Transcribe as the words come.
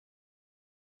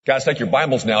Guys, take your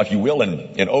Bibles now, if you will,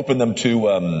 and open them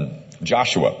to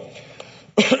Joshua.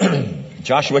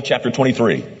 Joshua chapter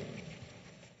 23.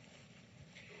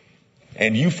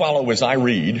 And you follow as I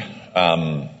read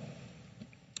the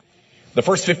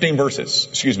first 15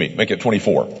 verses. Make it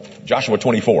 24. Joshua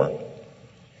 24.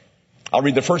 I'll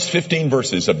read the first 15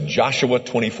 verses of Joshua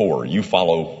 24. You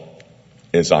follow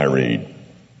as I read.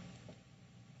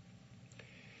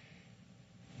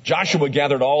 Joshua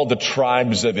gathered all the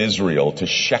tribes of Israel to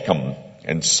Shechem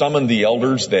and summoned the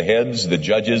elders, the heads, the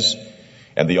judges,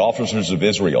 and the officers of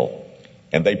Israel.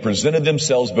 And they presented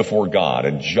themselves before God.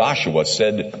 And Joshua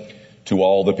said to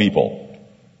all the people,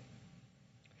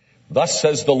 "Thus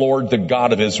says the Lord, the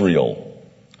God of Israel,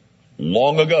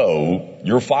 long ago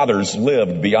your fathers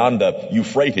lived beyond the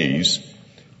Euphrates,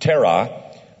 Terah,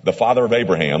 the father of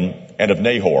Abraham and of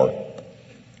Nahor,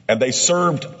 and they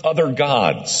served other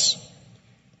gods.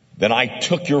 Then I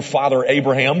took your father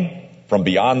Abraham from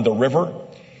beyond the river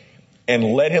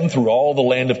and led him through all the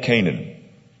land of Canaan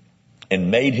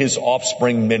and made his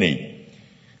offspring many.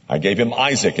 I gave him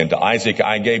Isaac, and to Isaac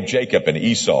I gave Jacob and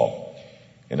Esau.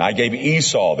 And I gave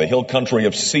Esau the hill country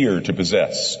of Seir to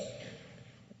possess.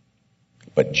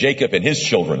 But Jacob and his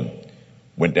children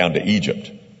went down to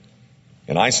Egypt.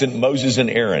 And I sent Moses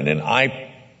and Aaron, and I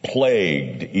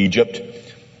plagued Egypt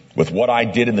with what I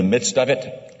did in the midst of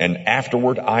it, and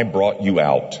afterward I brought you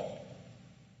out.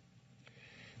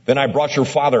 Then I brought your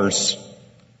fathers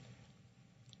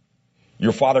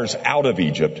out of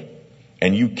Egypt,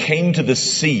 and you came to the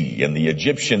sea, and the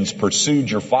Egyptians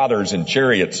pursued your fathers in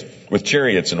chariots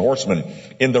and horsemen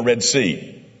in the Red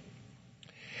Sea.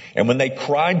 And when they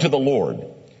cried to the Lord,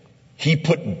 he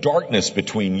put darkness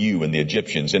between you and the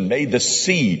Egyptians and made the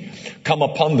sea come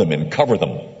upon them and cover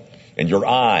them. And your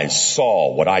eyes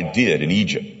saw what I did in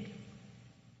Egypt.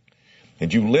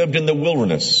 And you lived in the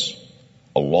wilderness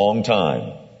a long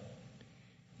time.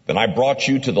 Then I brought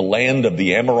you to the land of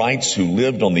the Amorites who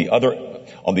lived on the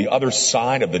other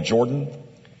side of the Jordan.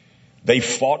 They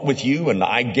fought with you, and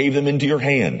I gave them into your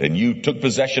hand, and you took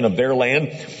possession of their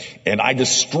land, and I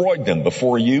destroyed them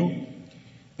before you.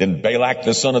 Then Balak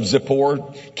the son of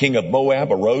Zippor, king of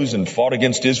Moab, arose and fought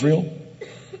against Israel.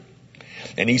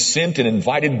 And he sent and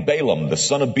invited Balaam, the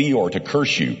son of Beor, to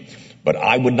curse you. But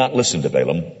I would not listen to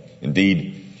Balaam.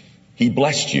 Indeed, he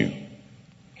blessed you.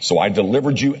 So I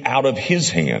delivered you out of his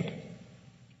hand.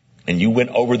 And you went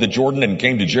over the Jordan and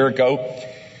came to Jericho.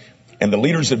 And the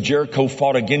leaders of Jericho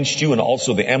fought against you, and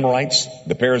also the Amorites,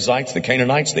 the Perizzites, the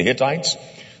Canaanites, the Hittites,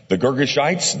 the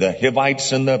Girgashites, the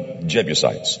Hivites, and the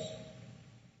Jebusites.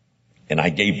 And I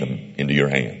gave them into your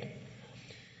hand.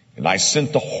 And I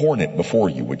sent the hornet before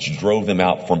you, which drove them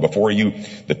out from before you,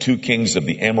 the two kings of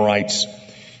the Amorites.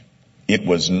 It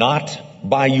was not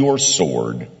by your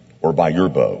sword or by your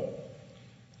bow.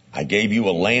 I gave you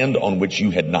a land on which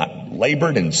you had not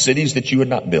labored, and cities that you had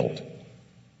not built.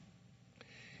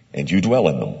 And you dwell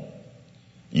in them.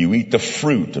 You eat the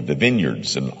fruit of the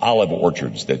vineyards and olive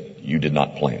orchards that you did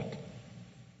not plant.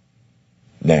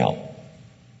 Now,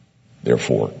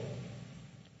 therefore,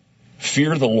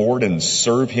 fear the Lord and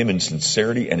serve him in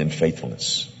sincerity and in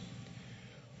faithfulness.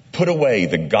 Put away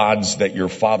the gods that your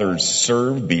fathers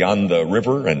served beyond the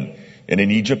river and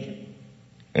in Egypt,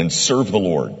 and serve the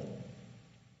Lord.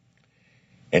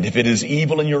 And if it is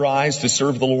evil in your eyes to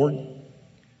serve the Lord,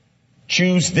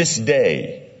 choose this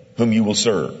day whom you will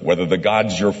serve, whether the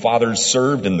gods your fathers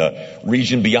served in the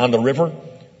region beyond the river,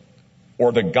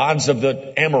 or the gods of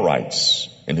the Amorites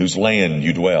in whose land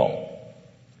you dwell.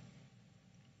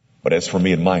 But as for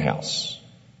me and my house,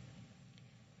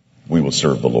 we will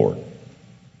serve the Lord.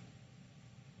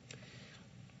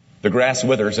 The grass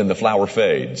withers and the flower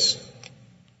fades,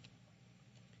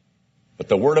 but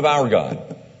the word of our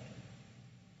God,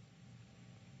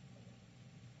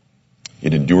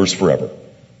 it endures forever.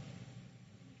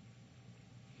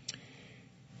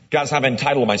 Guys, I've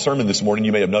entitled my sermon this morning,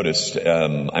 you may have noticed,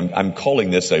 I'm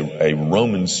calling this a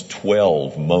Romans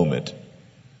 12 moment.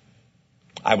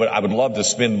 I would love to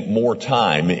spend more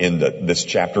time in this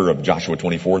chapter of Joshua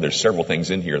 24. There's several things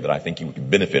in here that I think you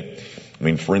could benefit. I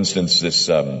mean, for instance, this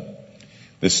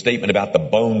statement about the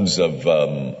bones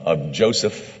of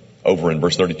Joseph over in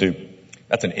verse 32.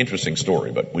 That's an interesting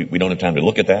story, but we don't have time to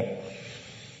look at that.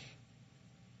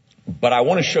 But I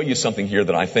want to show you something here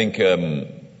that I think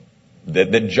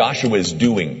that Joshua is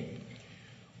doing.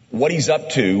 What he's up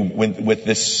to with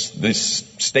this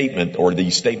statement, or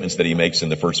these statements that he makes in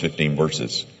the first 15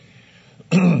 verses.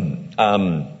 As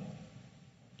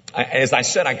I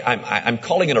said, I'm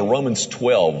calling it a Romans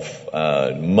 12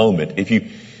 moment.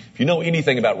 If you know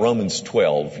anything about Romans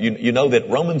 12, you know that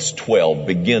Romans 12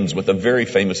 begins with a very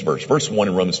famous verse. Verse 1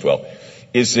 in Romans 12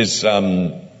 is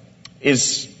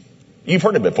you've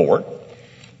heard it before.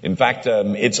 In fact,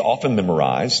 it's often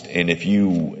memorized, and if you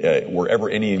were ever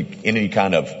in any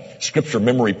kind of scripture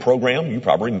memory program, you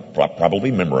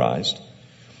probably memorized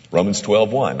Romans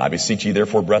 12:1. I beseech you,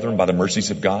 therefore, brethren, by the mercies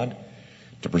of God,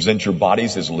 to present your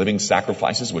bodies as living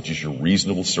sacrifices, which is your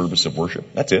reasonable service of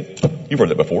worship. That's it. You've heard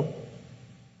that before.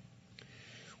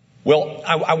 Well,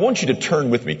 I want you to turn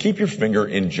with me. Keep your finger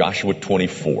in Joshua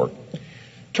 24.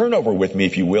 Turn over with me,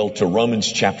 if you will, to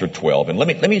Romans chapter 12, and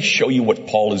let me show you what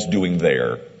Paul is doing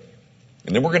there.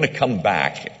 And then we're going to come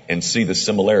back and see the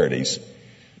similarities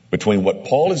between what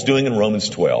Paul is doing in Romans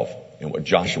 12 and what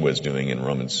Joshua is doing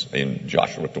in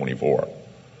Joshua 24.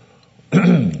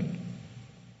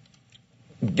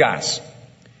 Guys,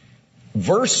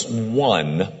 verse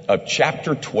 1 of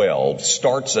chapter 12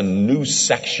 starts a new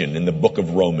section in the book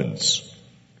of Romans.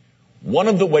 One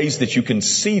of the ways that you can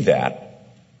see that,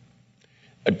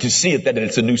 to see it that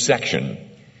it's a new section,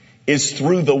 is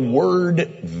through the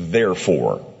word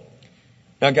therefore.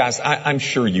 Now guys, I'm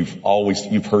sure you've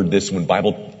heard this when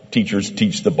Bible teachers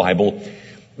teach the Bible.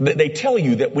 They tell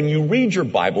you that when you read your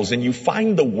Bibles and you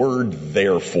find the word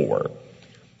therefore,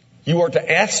 you are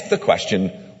to ask the question,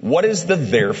 what is the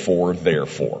therefore?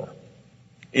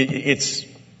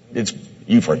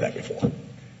 You've heard that before.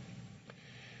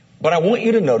 But I want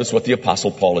you to notice what the Apostle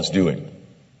Paul is doing.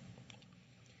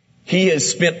 He has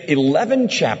spent 11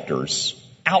 chapters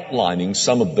outlining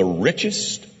some of the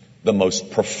richest, the most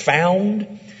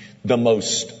profound, the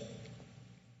most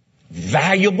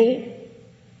valuable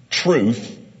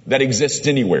truth that exists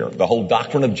anywhere. The whole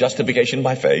doctrine of justification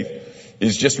by faith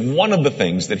is just one of the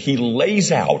things that he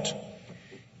lays out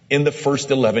in the first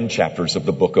 11 chapters of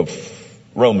the book of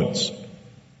Romans.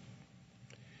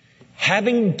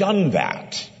 Having done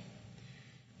that,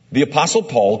 the Apostle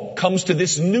Paul comes to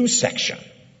this new section,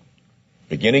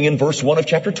 beginning in verse 1 of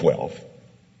chapter 12,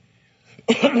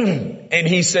 and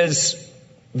he says,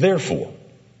 therefore.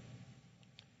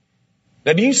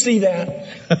 Now, do you see that?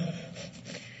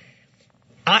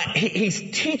 He's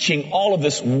teaching all of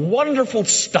this wonderful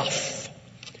stuff.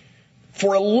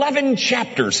 For 11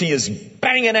 chapters, he is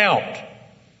banging out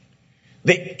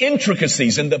the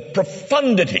intricacies and the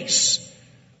profundities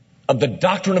of the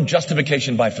doctrine of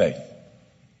justification by faith.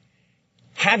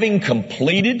 Having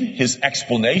completed his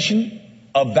explanation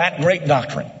of that great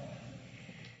doctrine,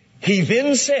 he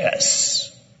then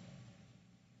says,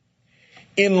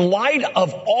 in light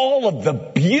of all of the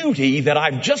beauty that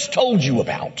I've just told you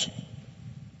about,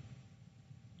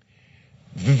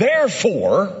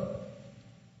 therefore,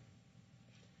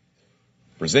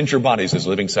 present your bodies as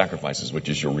living sacrifices, which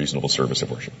is your reasonable service of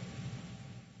worship.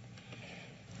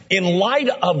 In light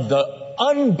of the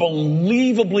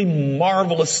unbelievably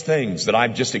marvelous things that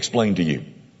I've just explained to you,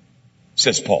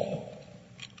 says Paul,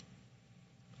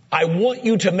 I want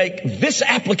you to make this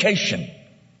application,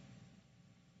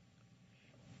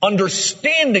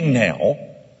 understanding now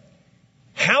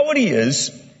how it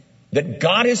is that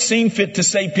God has seen fit to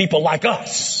save people like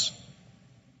us.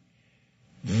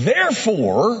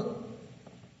 Therefore,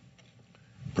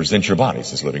 present your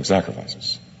bodies as living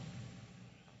sacrifices.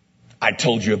 I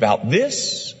told you about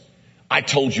this. I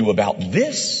told you about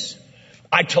this.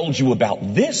 I told you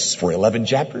about this for 11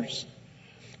 chapters.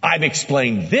 I've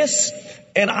explained this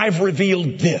and I've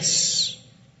revealed this.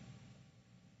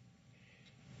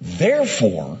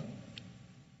 Therefore,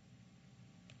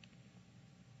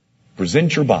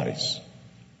 present your bodies.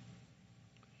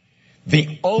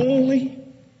 The only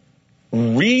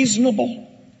reasonable,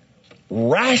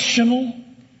 rational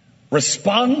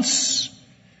response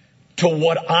to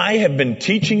what I have been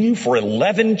teaching you for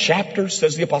 11 chapters,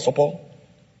 says the Apostle Paul,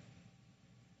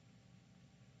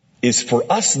 is for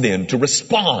us then to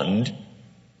respond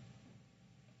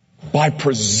by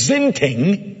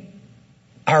presenting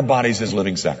our bodies as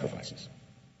living sacrifices.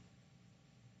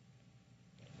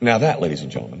 Now that, ladies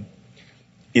and gentlemen,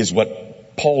 is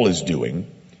what Paul is doing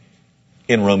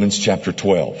in Romans chapter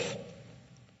 12.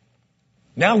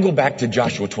 Now go back to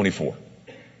Joshua 24.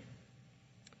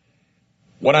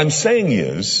 What I'm saying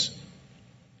is,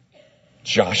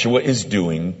 Joshua is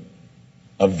doing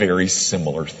a very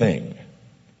similar thing.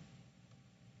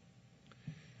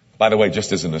 By the way,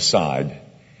 just as an aside,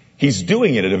 he's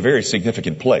doing it at a very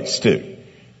significant place too.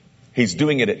 He's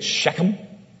doing it at Shechem. You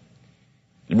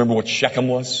remember what Shechem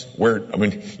was?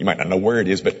 You might not know where it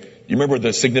is, but you remember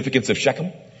the significance of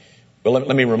Shechem? Well,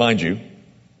 let me remind you.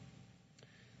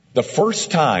 The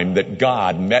first time that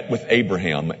God met with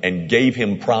Abraham and gave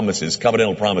him promises,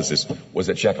 covenantal promises, was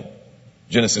at Shechem.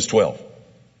 Genesis 12.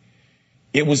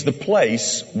 It was the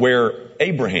place where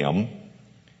Abraham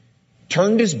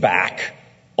turned his back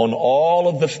on all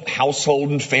of the household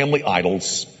and family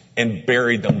idols and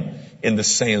buried them in the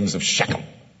sands of Shechem.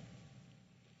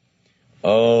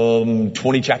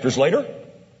 20 chapters later,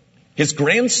 his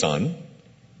grandson,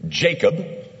 Jacob,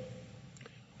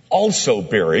 also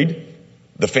buried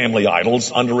the family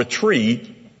idols under a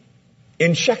tree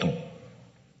in Shechem.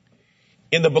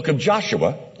 In the book of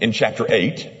Joshua, in chapter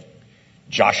 8,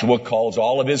 Joshua calls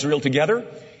all of Israel together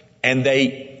and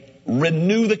they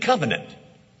renew the covenant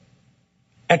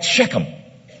at Shechem.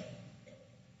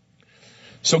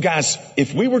 So guys,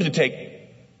 if we were to take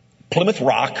Plymouth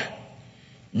Rock,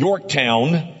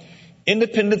 Yorktown,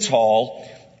 Independence Hall,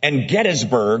 and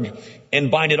Gettysburg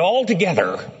and bind it all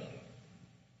together,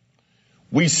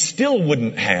 we still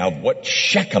wouldn't have what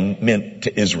Shechem meant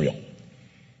to Israel.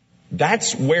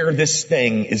 That's where this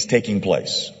thing is taking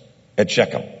place, at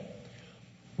Shechem.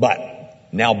 But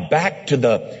now back to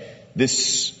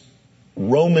this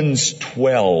Romans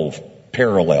 12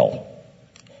 parallel.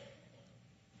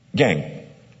 Gang,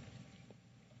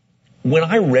 when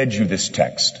I read you this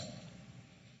text,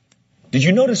 did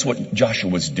you notice what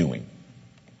Joshua was doing?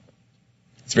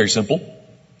 It's very simple.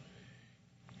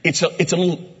 It's a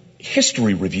little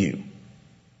history review.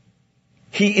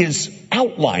 He is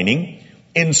outlining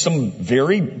in some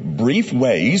very brief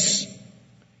ways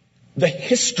the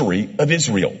history of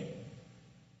Israel.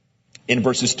 In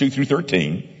verses 2 through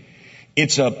 13,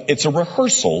 it's a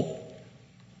rehearsal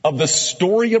of the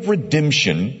story of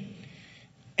redemption.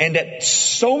 And at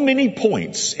so many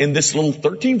points in this little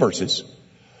 13 verses,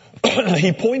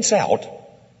 he points out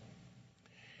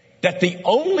that the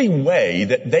only way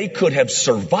that they could have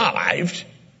survived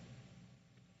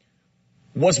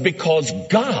was because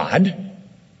God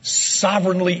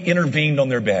sovereignly intervened on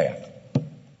their behalf.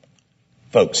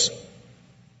 Folks,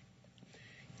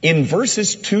 in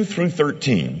verses 2 through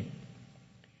 13,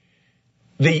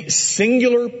 the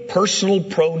singular personal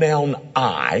pronoun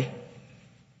I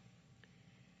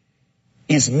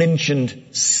is mentioned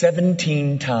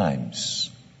 17 times.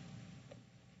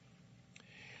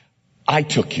 I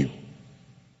took you.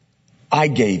 I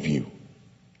gave you.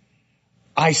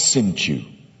 I sent you.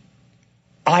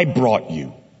 I brought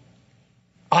you.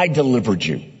 I delivered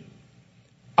you.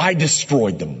 I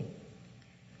destroyed them.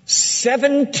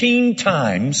 17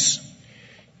 times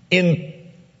in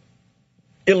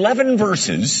 11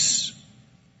 verses,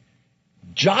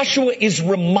 Joshua is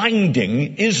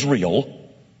reminding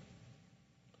Israel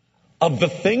of the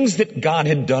things that God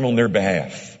had done on their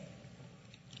behalf.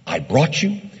 I brought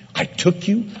you. I took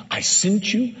you. I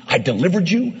sent you. I delivered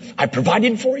you. I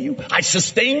provided for you. I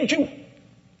sustained you.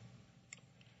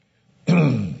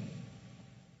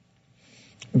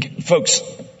 Folks,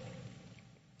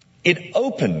 it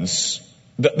opens,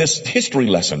 this history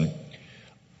lesson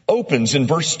opens in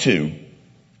verse 2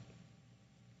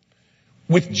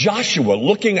 with Joshua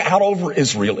looking out over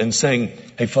Israel and saying,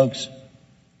 hey folks,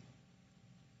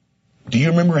 do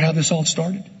you remember how this all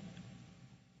started?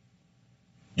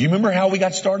 Do you remember how we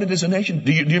got started as a nation?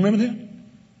 Do you remember that?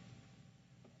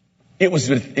 It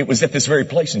was at this very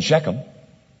place in Shechem.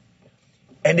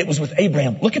 And it was with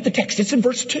Abraham. Look at the text. It's in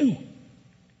verse 2.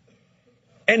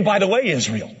 And by the way,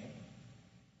 Israel,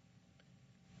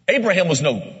 Abraham was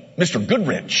no Mr.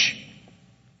 Goodrich.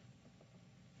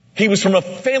 He was from a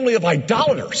family of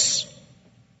idolaters.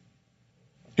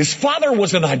 His father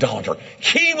was an idolater.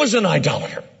 He was an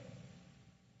idolater.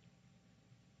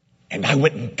 And I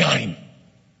went and got him.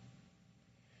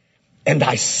 And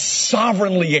I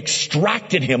sovereignly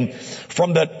extracted him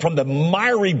from the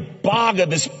miry bog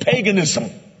of his paganism.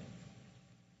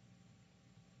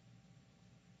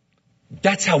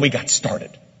 That's how we got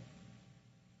started.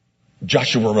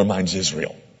 Joshua reminds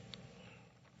Israel.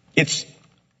 It's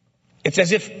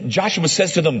as if Joshua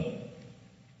says to them,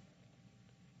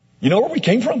 you know where we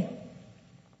came from?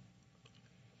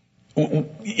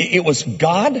 It was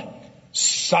God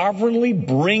sovereignly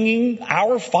bringing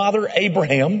our father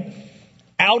Abraham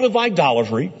out of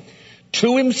idolatry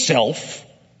to himself.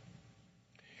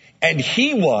 And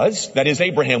he was, that is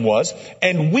Abraham was,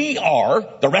 and we are,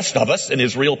 the rest of us in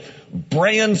Israel,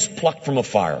 brands plucked from a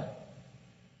fire.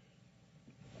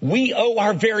 We owe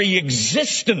our very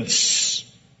existence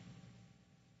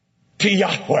to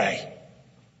Yahweh.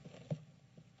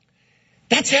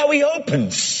 That's how he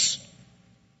opens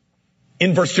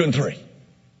in verse 2 and 3.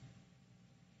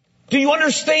 Do you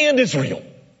understand, Israel?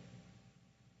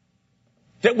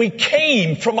 That we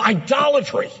came from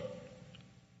idolatry.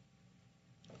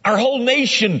 Our whole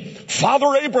nation,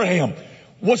 Father Abraham,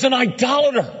 was an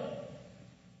idolater.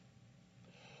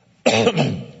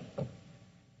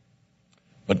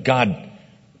 But God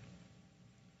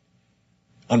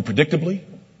unpredictably,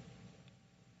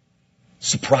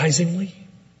 surprisingly,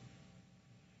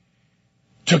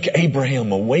 took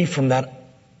Abraham away from that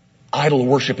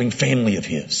idol-worshiping family of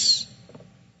his.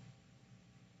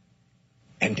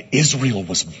 And Israel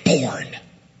was born.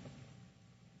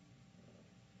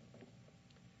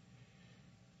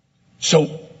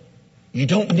 So, you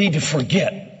don't need to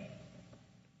forget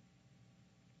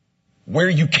where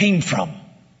you came from.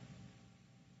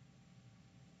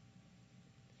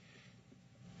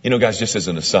 You know, guys, just as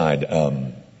an aside,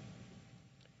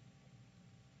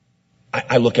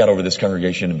 I look out over this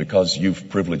congregation, and because you've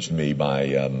privileged me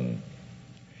by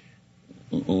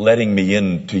letting me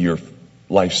into your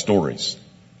life stories,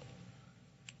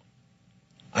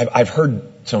 I've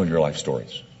heard some of your life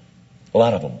stories, a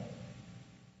lot of them.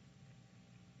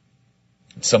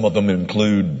 Some of them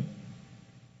include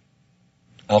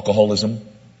alcoholism.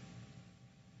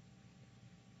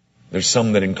 There's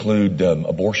some that include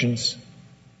abortions.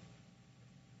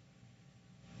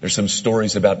 There's some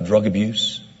stories about drug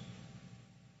abuse.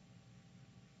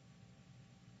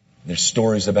 There's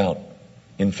stories about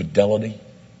infidelity.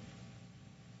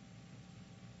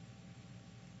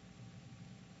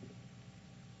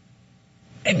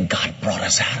 And God brought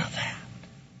us out of that.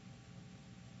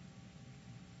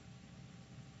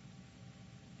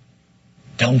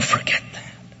 Don't forget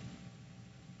that.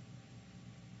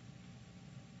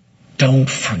 Don't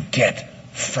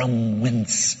forget from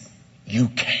whence you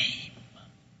came.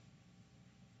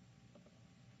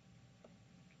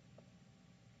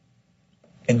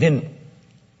 And then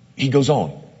he goes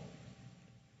on.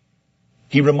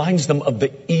 He reminds them of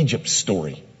the Egypt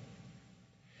story.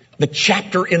 The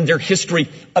chapter in their history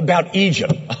about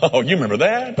Egypt. Oh, you remember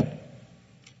that?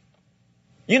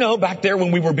 You know, back there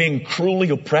when we were being cruelly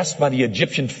oppressed by the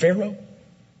Egyptian Pharaoh.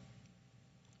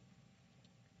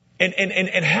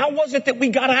 And how was it that we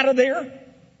got out of there?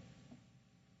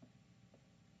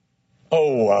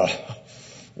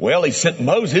 Well, he sent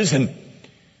Moses, and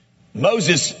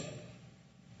Moses,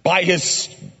 by his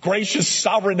gracious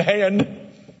sovereign hand,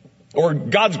 or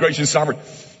God's gracious sovereign,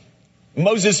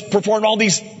 Moses performed all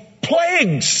these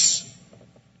plagues.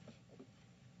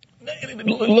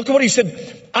 Look at what he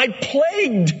said. I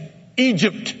plagued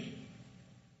Egypt.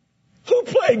 Who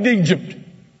plagued Egypt?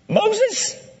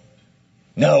 Moses?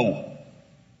 No.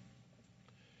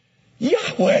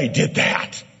 Yahweh did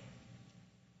that.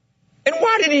 And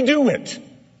why did he do it?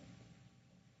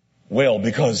 Well,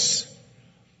 because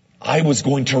I was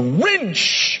going to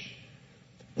wrench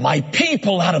my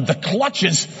people out of the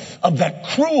clutches of that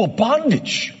cruel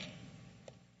bondage.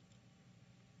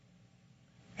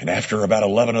 And after about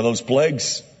 11 of those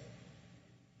plagues,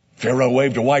 Pharaoh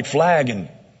waved a white flag, and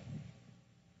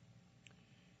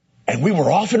we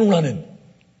were off and running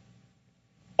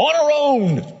on our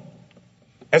own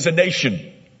as a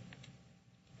nation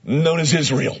known as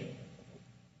Israel.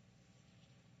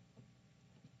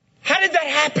 How did that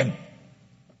happen?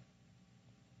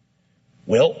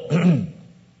 Well,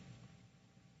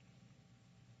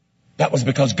 that was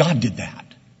because God did that.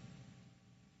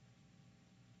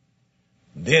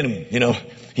 Then, you know,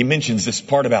 he mentions this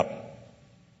part about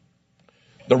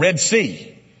the Red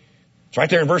Sea. It's right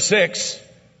there in verse 6.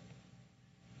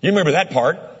 You remember that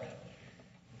part.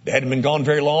 They hadn't been gone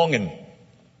very long, and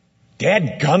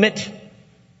dadgummit,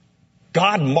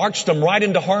 God marched them right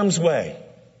into harm's way.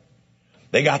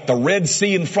 They got the Red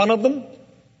Sea in front of them,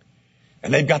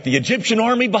 and they've got the Egyptian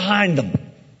army behind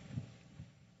them.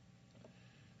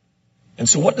 And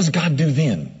so what does God do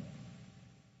then?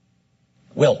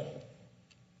 Well,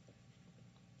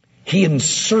 he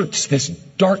inserts this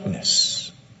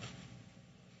darkness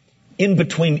in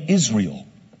between Israel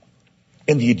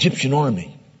and the Egyptian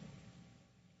army,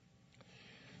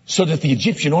 so that the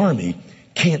Egyptian army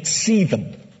can't see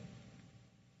them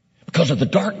because of the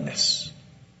darkness.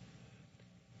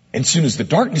 And as soon as the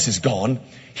darkness is gone,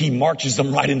 he marches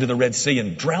them right into the Red Sea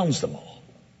and drowns them all.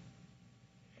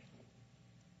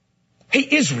 Hey,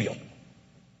 Israel,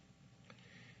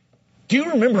 do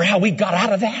you remember how we got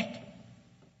out of that?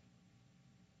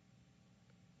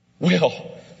 Well,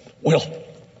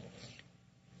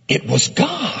 it was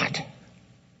God.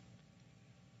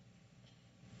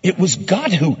 It was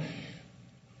God who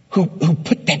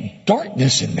put that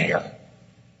darkness in there.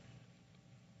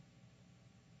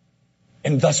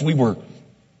 And thus we were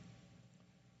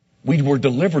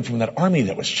delivered from that army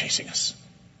that was chasing us.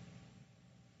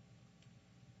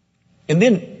 And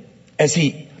then, as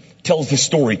he tells this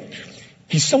story,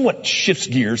 he somewhat shifts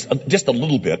gears just a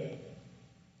little bit,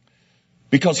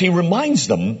 because he reminds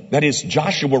them, that is,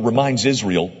 Joshua reminds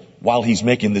Israel while he's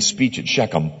making this speech at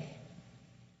Shechem,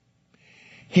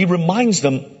 he reminds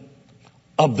them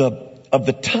of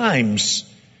the times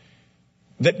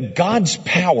that God's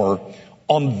power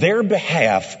on their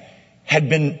behalf had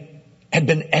been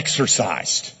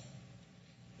exercised.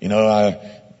 You know,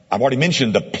 I've already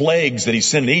mentioned the plagues that he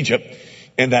sent in Egypt,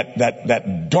 and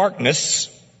that darkness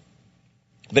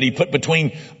that he put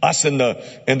between us and the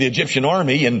Egyptian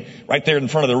army, and right there in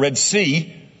front of the Red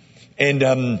Sea. And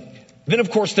then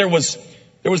of course there was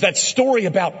that story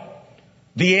about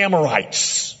the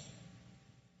Amorites.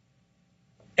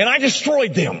 And I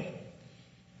destroyed them.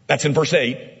 That's in verse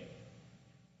 8.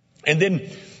 And then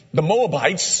the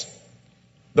Moabites,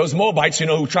 those Moabites,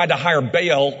 who tried to hire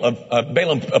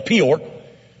Balaam of Peor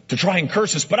to try and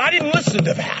curse us, but I didn't listen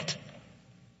to that.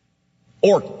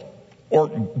 Or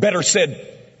better said,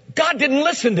 God didn't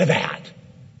listen to that.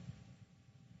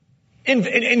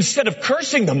 Instead of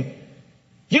cursing them,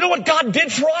 you know what God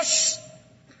did for us?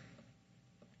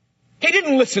 He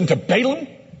didn't listen to Balaam.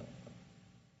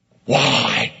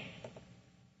 Why?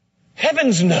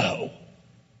 Heavens no.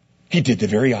 He did the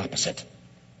very opposite.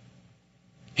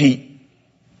 He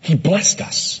blessed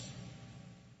us.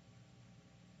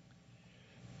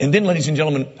 And then, ladies and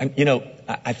gentlemen,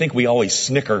 I think we always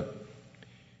snicker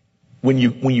when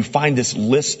you find this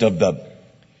list of the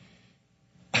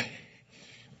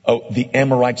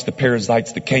Amorites, the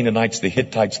Perizzites, the Canaanites, the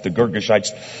Hittites, the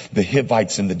Girgashites, the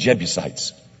Hivites, and the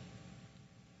Jebusites.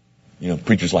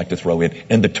 Preachers like to throw in,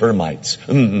 and the termites.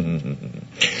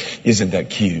 Isn't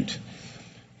that cute?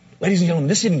 Ladies and gentlemen,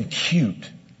 this isn't cute.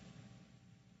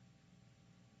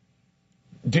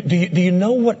 Do you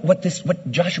know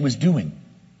what Joshua is doing?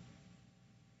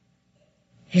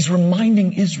 He's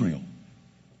reminding Israel.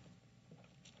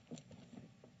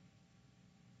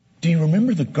 Do you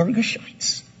remember the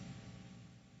Girgashites?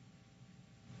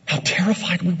 How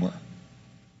terrified we were.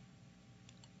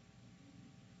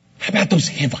 How about those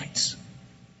Hivites?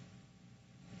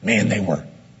 Man, they were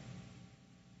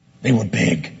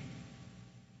big.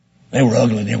 They were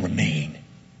ugly. They were mean.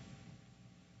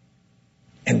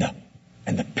 And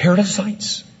the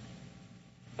Perizzites?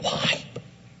 Why?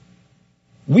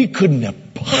 We couldn't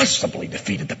have possibly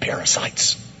defeated the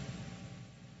Perizzites.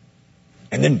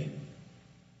 And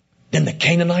then the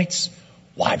Canaanites?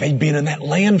 Why, they'd been in that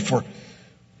land for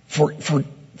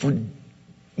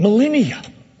millennia.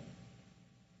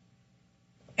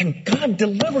 And God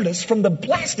delivered us from the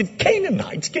blasted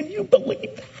Canaanites. Can you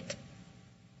believe that?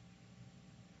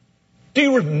 Do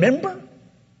you remember?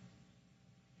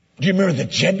 Do you remember the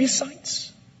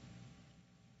Jebusites?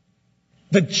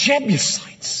 The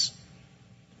Jebusites.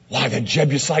 Why, the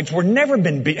Jebusites had never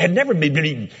been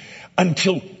beaten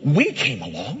until we came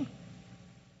along.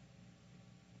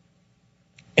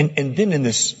 And then in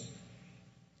this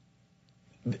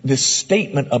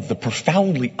statement of the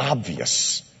profoundly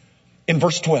obvious, in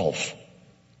verse 12,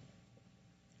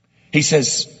 he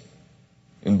says,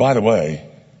 and by the way,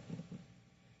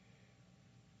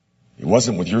 it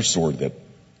wasn't with your sword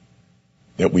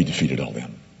that we defeated all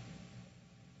them.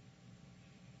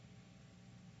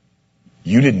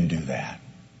 You didn't do that.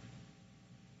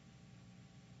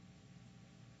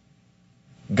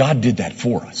 God did that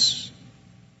for us.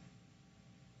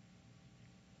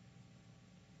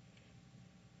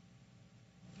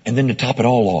 And then to top it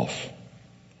all off,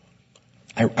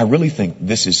 I really think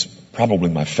this is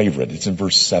probably my favorite. It's in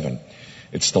verse 7.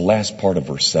 It's the last part of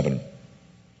verse 7.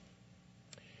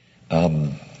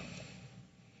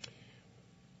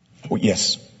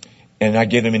 Yes. And I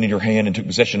gave them into your hand and took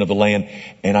possession of the land,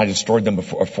 and I destroyed them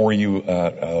before you.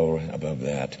 Above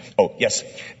that. Oh, yes.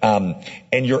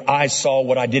 And your eyes saw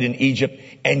what I did in Egypt,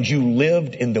 and you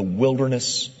lived in the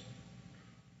wilderness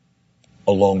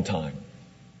a long time.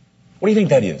 What do you think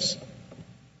that is?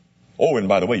 Oh, and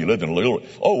by the way, you lived in a little.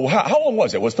 Oh, how long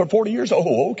was it? Was it 40 years?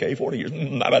 Oh, okay, 40 years.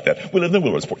 How about that? We lived in the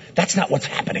wilderness. That's not what's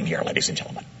happening here, ladies and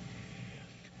gentlemen.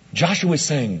 Joshua is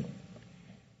saying,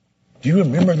 do you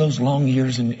remember those long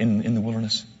years in the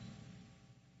wilderness?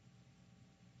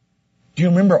 Do you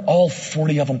remember all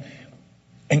 40 of them?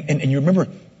 And you remember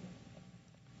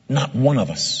not one of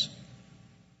us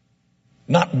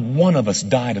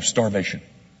died of starvation.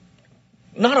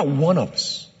 Not a one of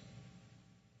us.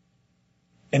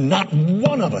 And not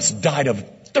one of us died of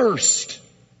thirst.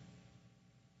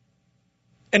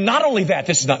 And not only that,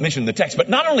 this is not mentioned in the text, but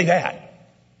not only that,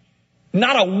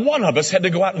 not a one of us had to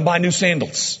go out and buy new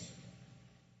sandals.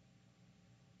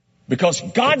 Because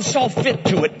God saw fit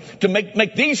to it to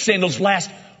make these sandals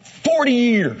last 40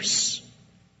 years.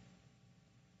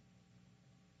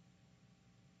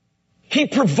 He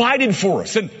provided for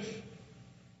us.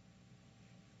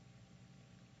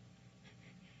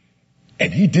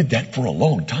 And he did that for a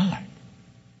long time.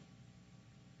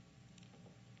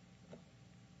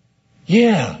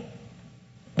 Yeah.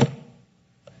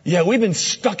 Yeah, we've been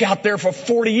stuck out there for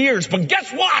 40 years, but guess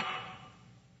what?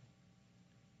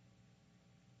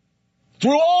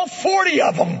 Through all 40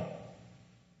 of them,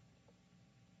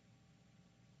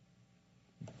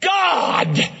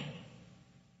 God,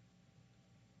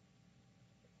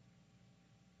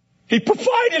 He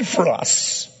provided for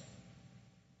us.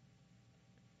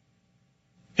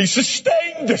 He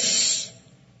sustained us.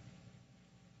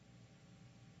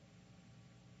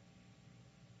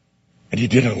 And He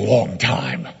did it a long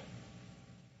time.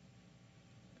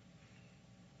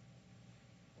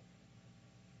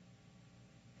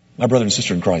 My brother and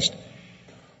sister in Christ,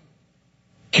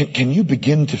 can you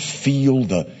begin to feel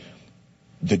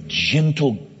the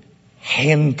gentle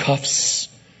handcuffs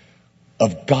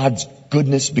of God's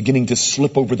goodness beginning to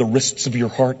slip over the wrists of your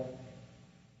heart?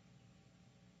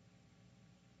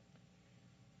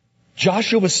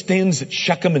 Joshua stands at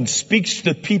Shechem and speaks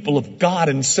to the people of God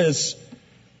and says,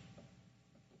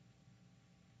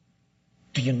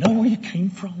 do you know where you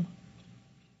came from?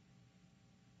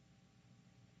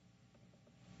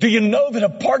 Do you know that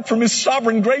apart from His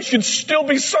sovereign grace, you'd still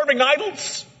be serving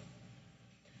idols?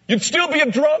 You'd still be a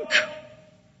drunk.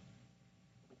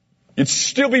 You'd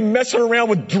still be messing around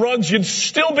with drugs. You'd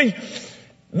still be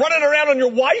running around on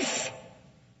your wife.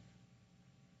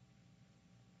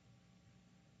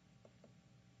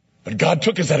 But God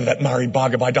took us out of that miry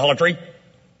bog of idolatry.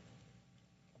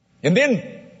 And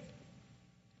then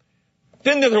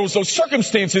there was those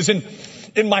circumstances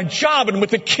in my job and with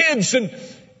the kids,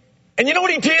 and you know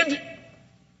what He did?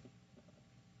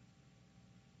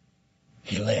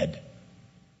 He led.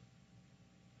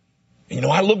 And you know,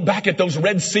 I look back at those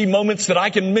Red Sea moments that I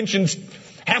can mention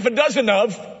half a dozen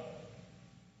of.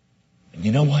 And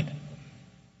you know what?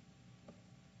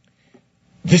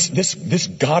 This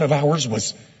God of ours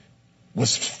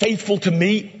was faithful to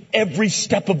me every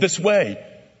step of this way.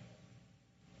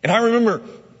 And I remember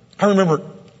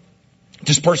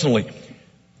just personally,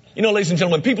 you know, ladies and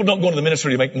gentlemen, people don't go into the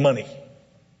ministry to make money.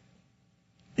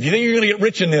 If you think you're going to get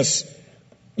rich in this,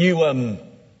 you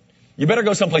better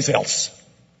go someplace else.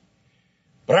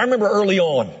 But I remember early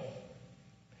on,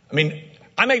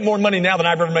 I make more money now than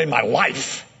I've ever made in my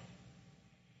life.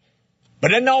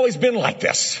 But it hasn't always been like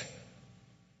this.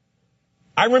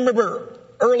 I remember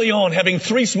early on having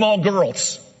 3 small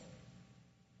girls.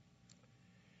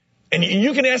 And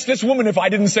you can ask this woman if I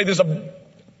didn't say this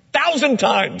 1,000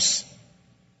 times.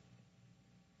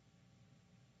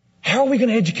 How are we going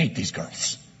to educate these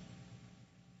girls?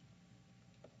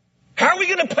 How are we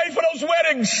going to pay for those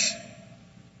weddings?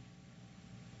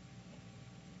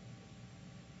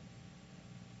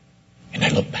 And I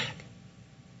look back.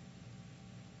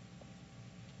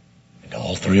 And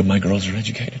all 3 of my girls are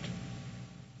educated.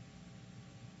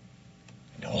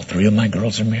 And all 3 of my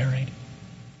girls are married.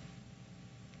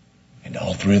 And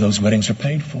all 3 of those weddings are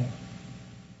paid for.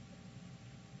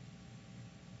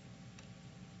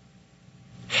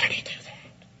 How do you do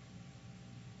that?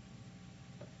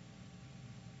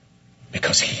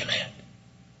 Because He led.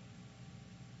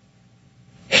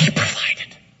 He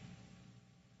provided.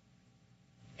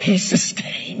 He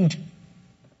sustained.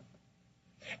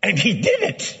 And He did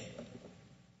it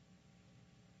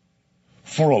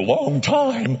for a long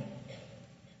time.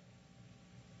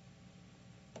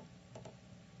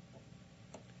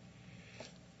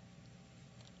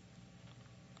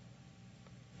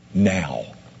 Now,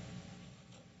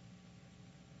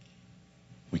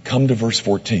 we come to verse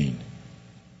 14,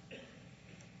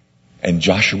 and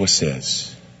Joshua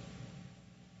says,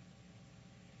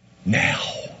 now,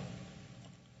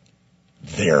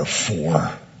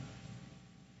 therefore,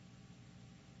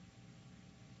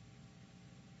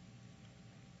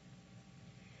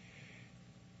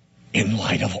 in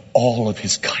light of all of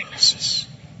His kindnesses,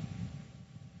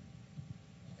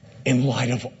 in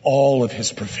light of all of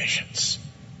His provisions,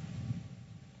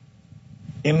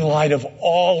 in light of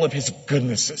all of His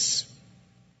goodnesses,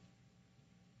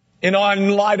 in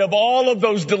light of all of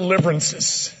those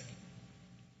deliverances,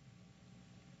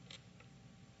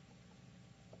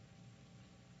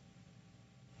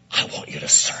 I want you to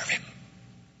serve Him.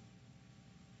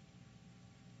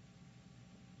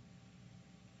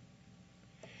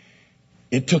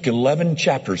 It took 11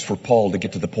 chapters for Paul to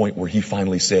get to the point where he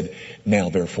finally said, now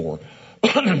therefore.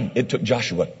 It took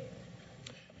Joshua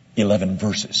 11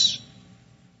 verses.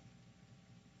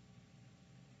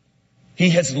 He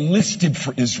has listed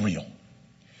for Israel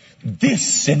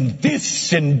this and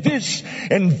this and this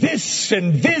and this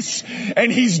and this,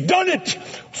 and He's done it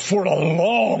for a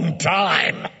long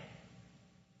time.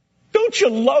 Don't you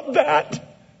love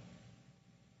that?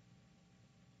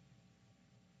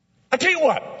 I tell you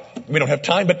what, we don't have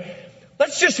time, but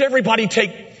let's just everybody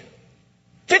take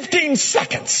 15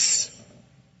 seconds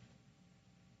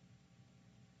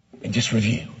and just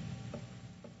review.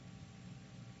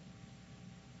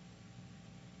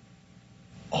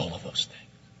 All of those things.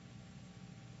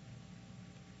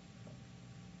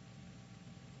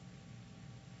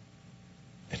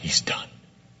 That He's done.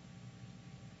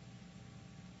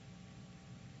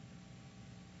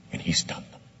 And He's done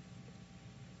them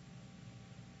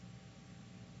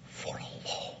for a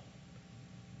long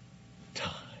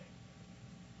time.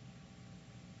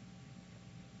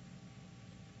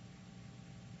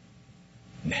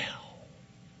 Now,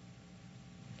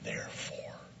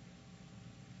 therefore,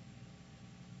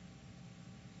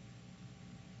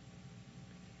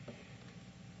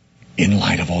 in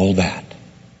light of all that,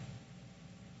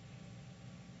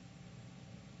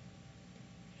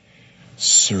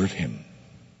 serve Him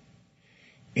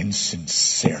in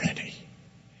sincerity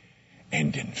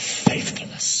and in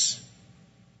faithfulness.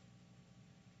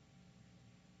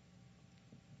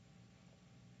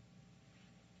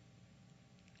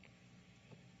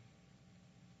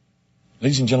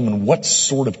 Ladies and gentlemen, what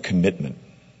sort of commitment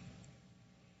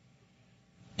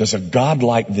does a God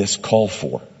like this call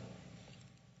for?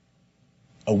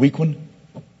 A weak one?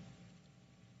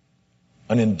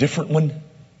 An indifferent one?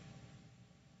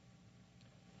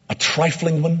 A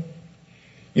trifling one?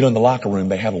 You know, in the locker room,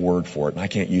 they have a word for it, and I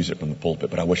can't use it from the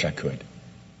pulpit, but I wish I could.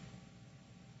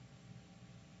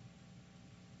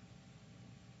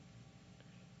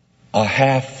 A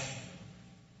half-hearted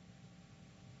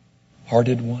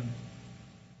one?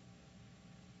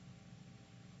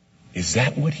 Is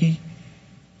that what he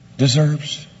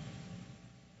deserves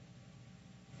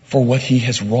for what he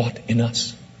has wrought in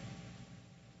us?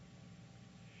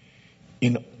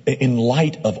 In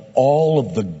light of all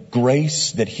of the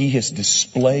grace that he has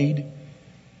displayed,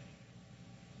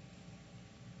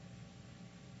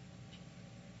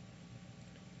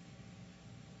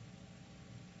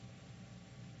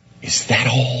 is that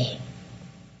all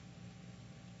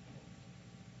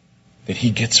that he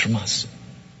gets from us?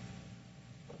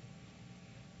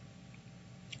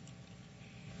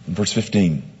 In verse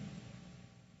 15,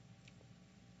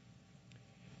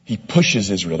 he pushes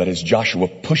Israel, that is Joshua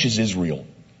pushes Israel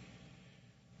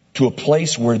to a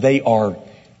place where they are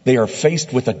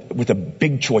faced with a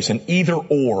big choice, an either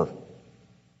or.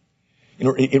 You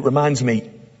know, it reminds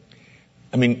me,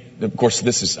 I mean, of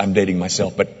course I'm dating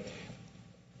myself, but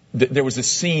there was this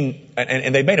scene,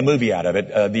 and they made a movie out of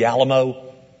it, The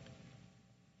Alamo,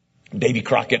 Davy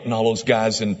Crockett and all those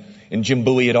guys, and Jim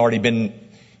Bowie had already been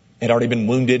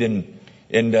wounded, and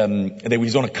he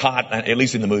was on a cot, at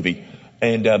least in the movie,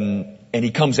 and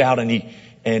he comes out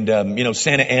and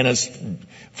Santa Anna's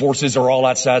forces are all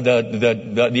outside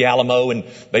the Alamo, and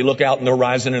they look out in the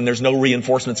horizon and there's no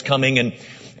reinforcements coming,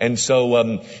 and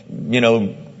so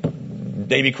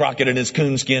Davy Crockett in his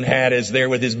coonskin hat is there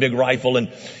with his big rifle,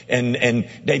 and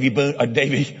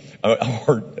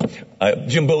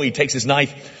Jim Bowie takes his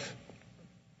knife.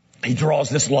 He draws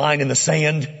this line in the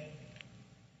sand.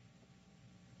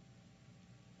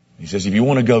 He says, if you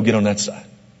want to go, get on that side.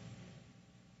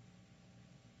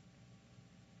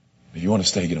 If you want to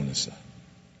stay, get on this side.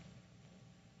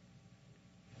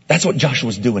 That's what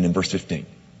Joshua's doing in verse 15.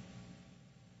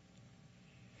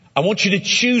 I want you to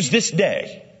choose this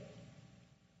day.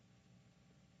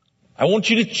 I want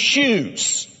you to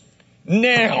choose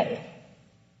now.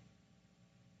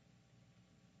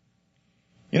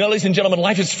 You know, ladies and gentlemen,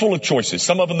 life is full of choices.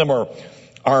 Some of them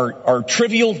are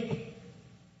trivial,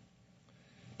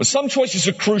 but some choices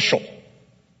are crucial.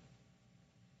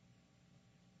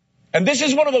 And this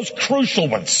is one of those crucial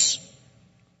ones.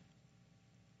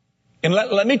 And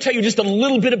let me tell you just a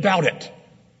little bit about it.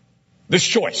 This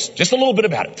choice. Just a little bit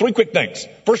about it. 3 quick things.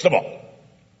 First of all,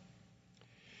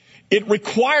 it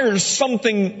requires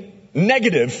something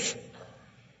negative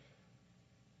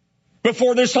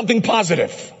before there's something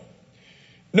positive.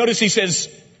 Notice he says,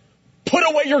 put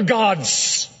away your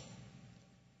gods.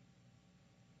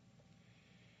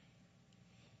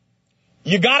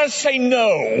 You gotta say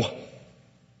no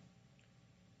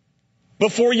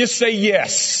before you say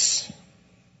yes.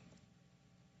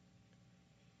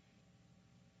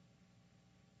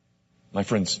 My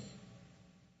friends,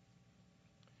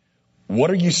 what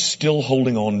are you still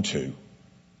holding on to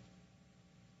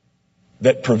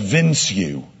that prevents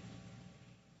you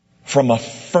from a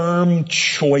firm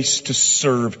choice to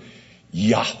serve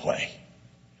Yahweh?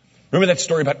 Remember that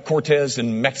story about Cortez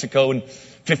in Mexico in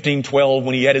 1512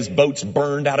 when he had his boats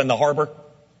burned out in the harbor?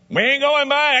 We ain't going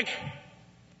back.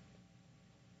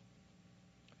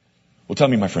 Well, tell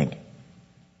me, my friend,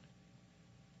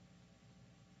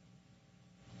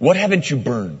 what haven't you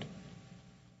burned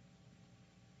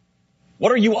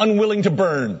What are you unwilling to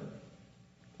burn?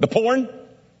 The porn?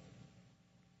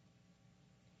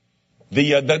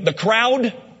 The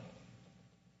crowd?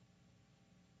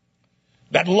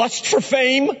 That lust for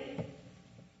fame?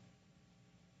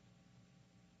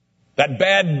 That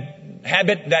bad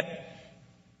habit? That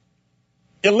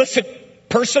illicit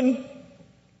person?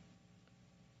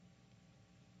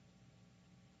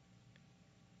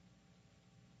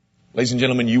 Ladies and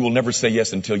gentlemen, you will never say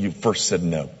yes until you've first said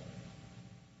no.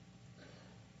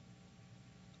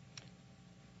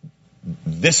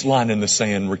 This line in the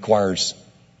sand requires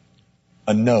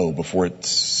a no before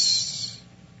it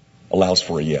allows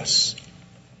for a yes.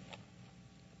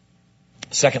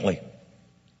 Secondly,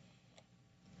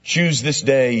 choose this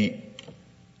day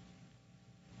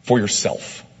for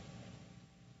yourself.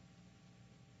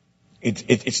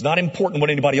 It's not important what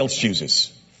anybody else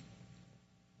chooses.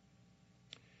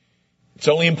 It's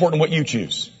only important what you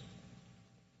choose.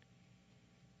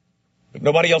 But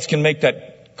nobody else can make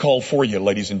that call for you,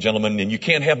 ladies and gentlemen, and you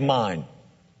can't have mine.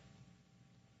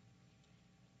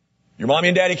 Your mommy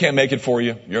and daddy can't make it for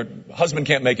you. Your husband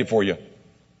can't make it for you.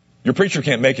 Your preacher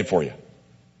can't make it for you.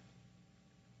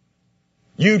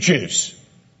 You choose.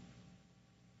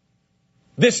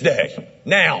 This day,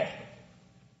 now.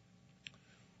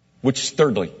 Which,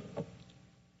 thirdly,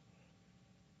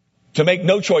 to make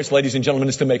no choice, ladies and gentlemen,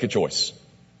 is to make a choice.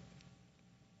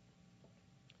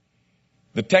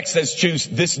 The text says choose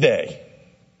this day.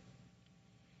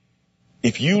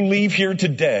 If you leave here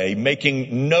today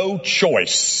making no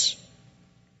choice,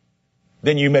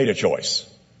 then you made a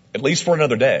choice, at least for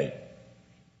another day.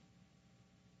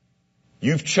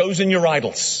 You've chosen your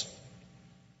idols,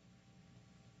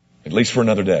 at least for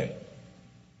another day.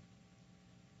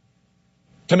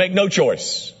 To make no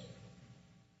choice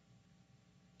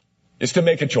is to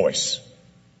make a choice.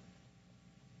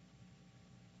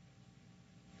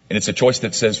 And it's a choice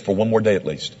that says, for one more day at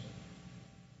least,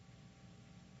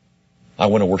 I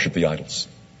want to worship the idols.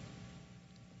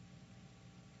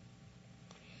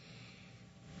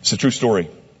 It's a true story.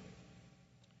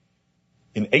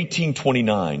 In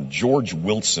 1829, George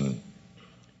Wilson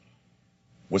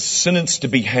was sentenced to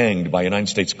be hanged by a United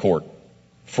States court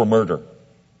for murder.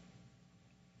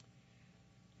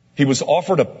 He was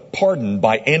offered a pardon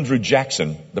by Andrew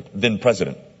Jackson, the then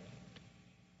president.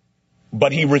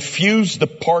 But he refused the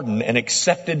pardon and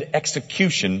accepted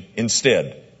execution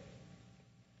instead.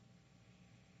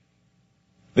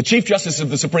 The Chief Justice of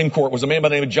the Supreme Court was a man by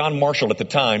the name of John Marshall at the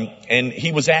time, and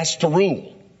he was asked to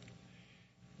rule.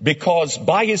 Because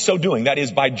by his so doing, that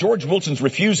is, by George Wilson's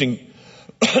refusing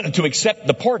to accept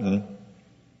the pardon,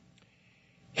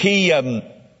 he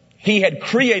had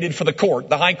created for the court,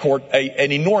 the high court,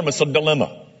 an enormous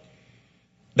dilemma.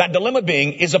 That dilemma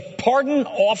being, is a pardon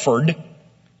offered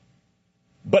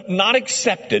but not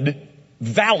accepted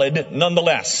valid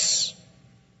nonetheless?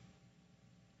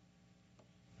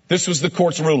 This was the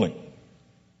court's ruling.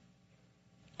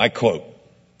 I quote,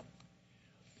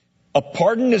 "A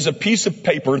pardon is a piece of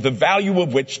paper the value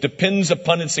of which depends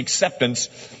upon its acceptance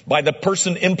by the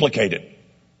person implicated.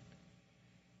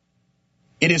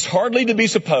 It is hardly to be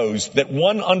supposed that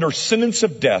one under sentence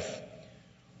of death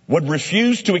would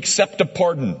refuse to accept a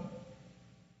pardon.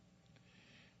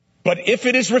 But if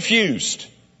it is refused,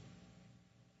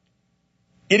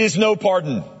 it is no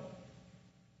pardon.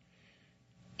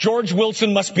 George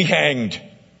Wilson must be hanged."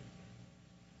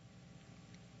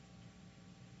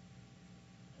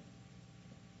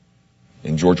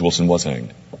 And George Wilson was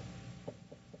hanged.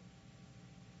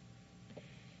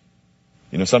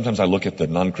 You know, sometimes I look at the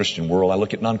non-Christian world, I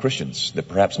look at non-Christians that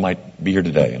perhaps might be here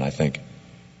today, and I think,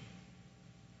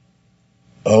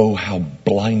 oh, how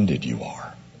blinded you are.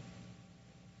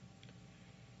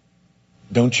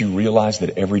 Don't you realize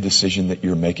that every decision that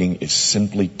you're making is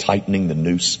simply tightening the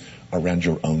noose around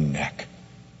your own neck?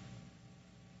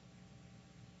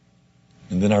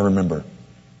 And then I remember,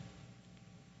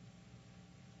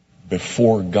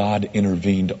 before God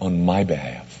intervened on my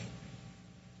behalf,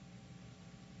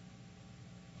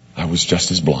 I was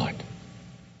just as blind.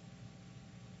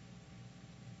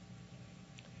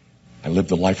 I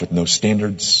lived a life with no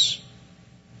standards,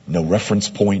 no reference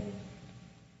point,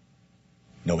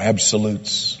 no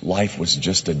absolutes. Life was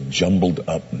just a jumbled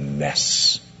up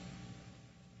mess.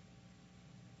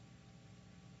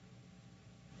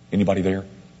 Anybody there?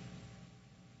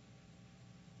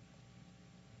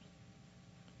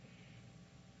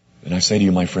 And I say to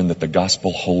you, my friend, that the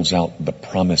gospel holds out the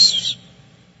promise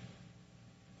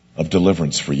of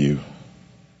deliverance for you.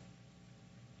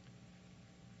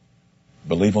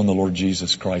 Believe on the Lord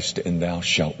Jesus Christ and thou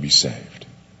shalt be saved.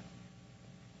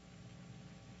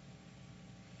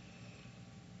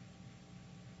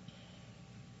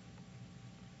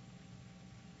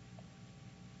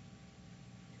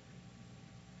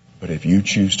 you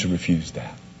choose to refuse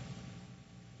that,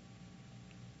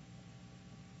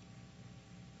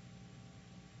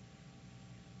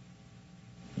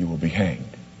 you will be hanged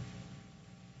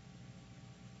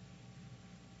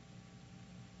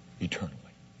eternally.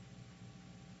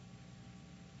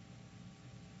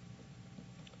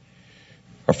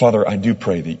 Our Father, I do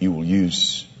pray that you will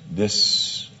use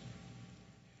this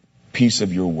piece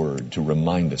of your word to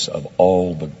remind us of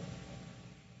all the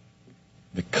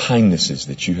kindnesses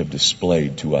that you have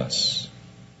displayed to us.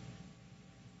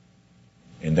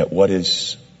 And that what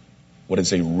is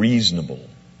a reasonable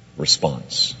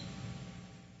response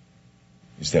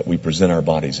is that we present our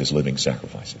bodies as living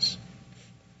sacrifices.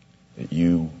 That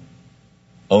you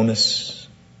own us,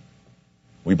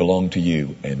 we belong to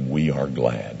you, and we are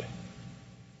glad.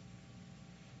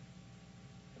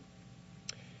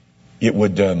 It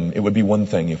would be one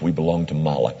thing if we belonged to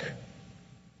Moloch,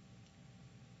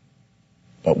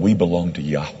 but we belong to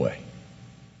Yahweh,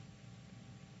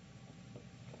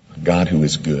 a God who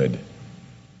is good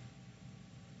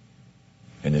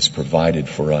and has provided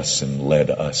for us and led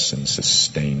us and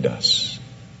sustained us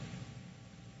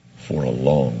for a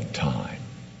long time.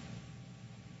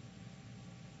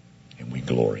 And we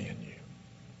glory in you.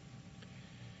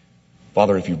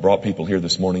 Father, if you've brought people here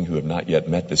this morning who have not yet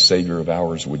met this Savior of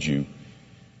ours, would you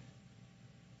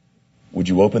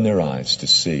open their eyes to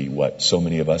see what so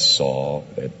many of us saw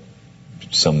at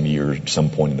some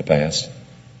point in the past?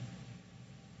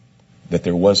 That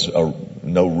there was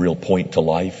no real point to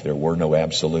life. There were no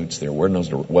absolutes. There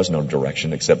was no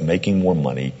direction except making more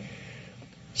money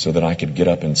so that I could get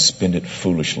up and spend it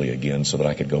foolishly again so that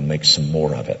I could go make some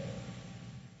more of it.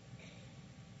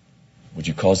 Would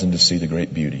you cause them to see the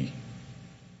great beauty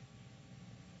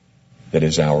that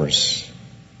is ours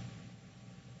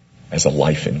as a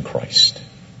life in Christ?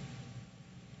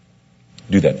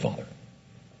 Do that, Father,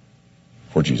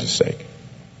 for Jesus' sake.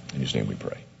 In his name we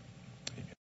pray.